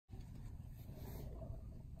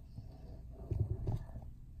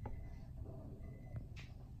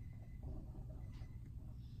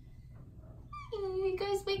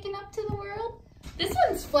waking up to the world. This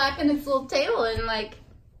one's flapping its little tail and like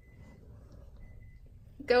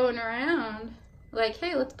going around. Like,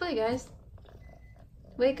 hey, let's play, guys.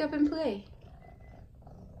 Wake up and play.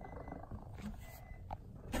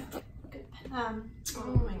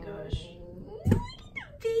 Oh my gosh.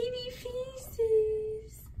 Baby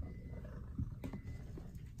faces.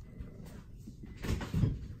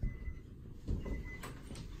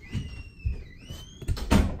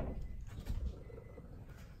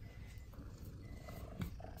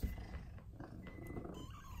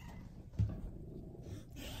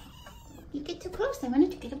 You get too close. I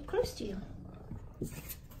wanted to get up close to you.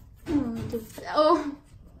 Oh.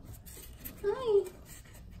 Hi.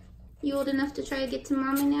 You old enough to try to get to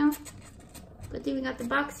mommy now? But then we got the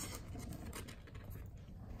box.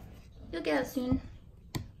 You'll get out soon.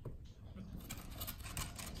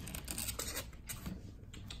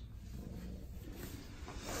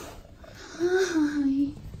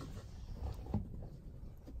 Hi.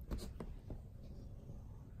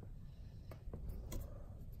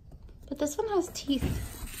 But this one has teeth.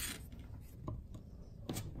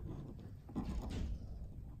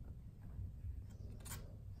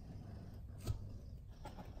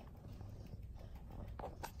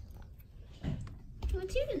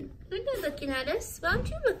 What you doing? You're not looking at us. Why don't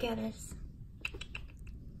you look at us?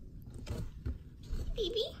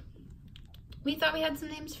 Baby. We thought we had some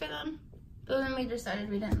names for them, but then we decided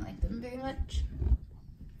we didn't like them very much.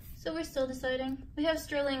 So we're still deciding. We have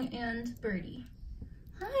Sterling and Birdie.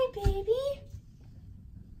 Hi, baby.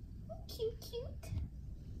 Cute, cute.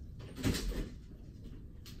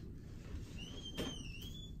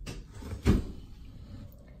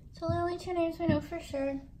 So the only two names we know for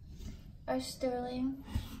sure are Sterling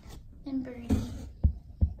and Birdie.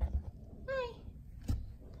 Hi.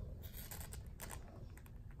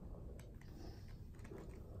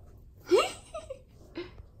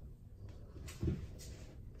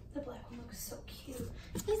 The black one looks so cute.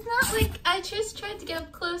 He's not like, I just tried to get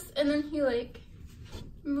up close and then he like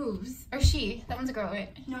moves. Or she, that one's a girl, right?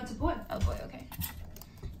 No, it's a boy. Oh boy, okay.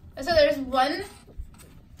 So there's one.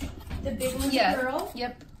 The big one's Yeah. a girl.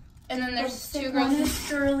 Yep. And then there's The two thick one girls. is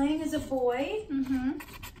Sterling is a boy. Mm-hmm.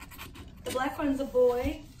 The black one's a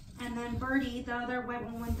boy. And then Birdie, the other white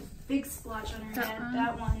one with the big splotch on her head,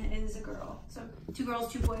 that one is a girl. So 2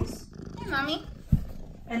 girls, 2 boys. Hey, mommy.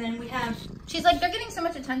 And then we have, She's like, they're getting so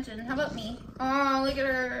much attention. How about me? Oh, look at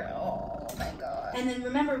her. Oh my god. and then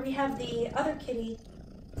remember we have the other kitty,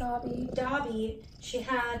 Dobby. Dobby. She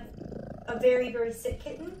had a very, very sick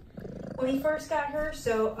kitten when we first got her.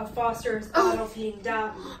 So a foster is bottle feeding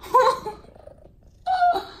Dobby.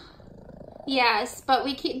 Yes, but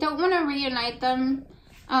we don't want to reunite them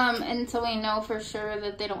until we know for sure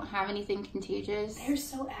that they don't have anything contagious. They're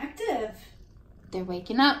so active. They're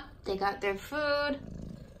waking up. They got their food.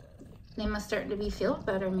 They must start to be feeling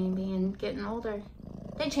better maybe and getting older.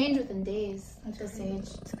 They change within days at this age.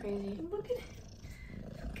 It's crazy. Look at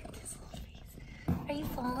this little face. Are you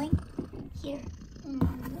falling? Here.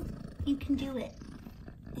 You can do it.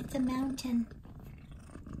 It's a mountain.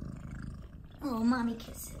 Oh, mommy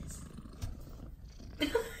kisses.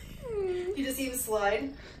 You just see him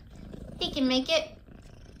slide. He can make it.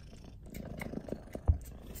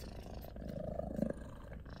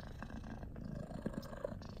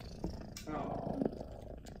 Oh.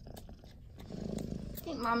 I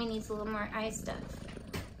think mommy needs a little more eye stuff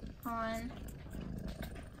on.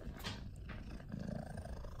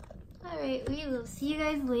 Alright, we will see you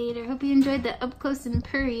guys later. Hope you enjoyed the up close and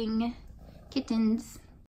purring kittens.